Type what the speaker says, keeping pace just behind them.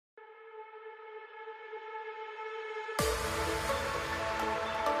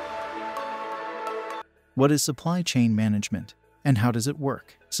What is supply chain management, and how does it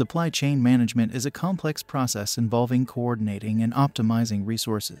work? Supply chain management is a complex process involving coordinating and optimizing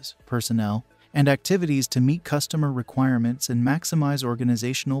resources, personnel, and activities to meet customer requirements and maximize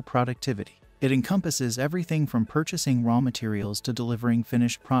organizational productivity. It encompasses everything from purchasing raw materials to delivering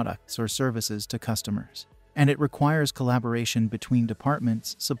finished products or services to customers. And it requires collaboration between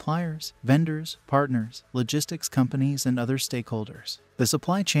departments, suppliers, vendors, partners, logistics companies, and other stakeholders. The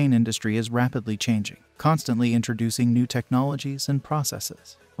supply chain industry is rapidly changing, constantly introducing new technologies and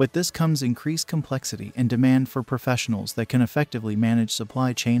processes. With this comes increased complexity and demand for professionals that can effectively manage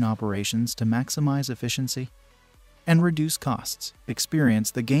supply chain operations to maximize efficiency and reduce costs. Experience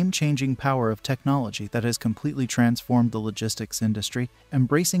the game-changing power of technology that has completely transformed the logistics industry,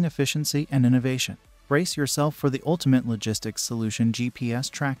 embracing efficiency and innovation. Brace yourself for the ultimate logistics solution: GPS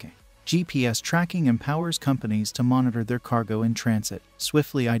tracking. GPS tracking empowers companies to monitor their cargo in transit,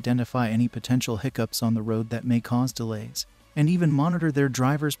 swiftly identify any potential hiccups on the road that may cause delays, and even monitor their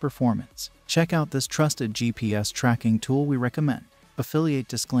drivers' performance. Check out this trusted GPS tracking tool we recommend. Affiliate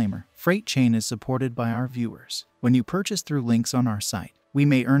disclaimer: Frate Chain is supported by our viewers. When you purchase through links on our site, we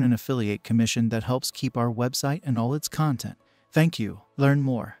may earn an affiliate commission that helps keep our website and all its content. Thank you. Learn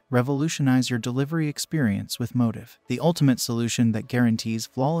more. Revolutionize your delivery experience with Motive, the ultimate solution that guarantees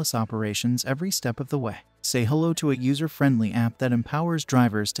flawless operations every step of the way. Say hello to a user-friendly app that empowers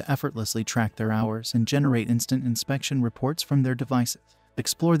drivers to effortlessly track their hours and generate instant inspection reports from their devices.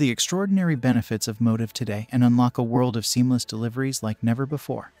 Explore the extraordinary benefits of Motive today and unlock a world of seamless deliveries like never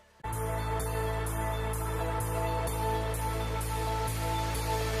before.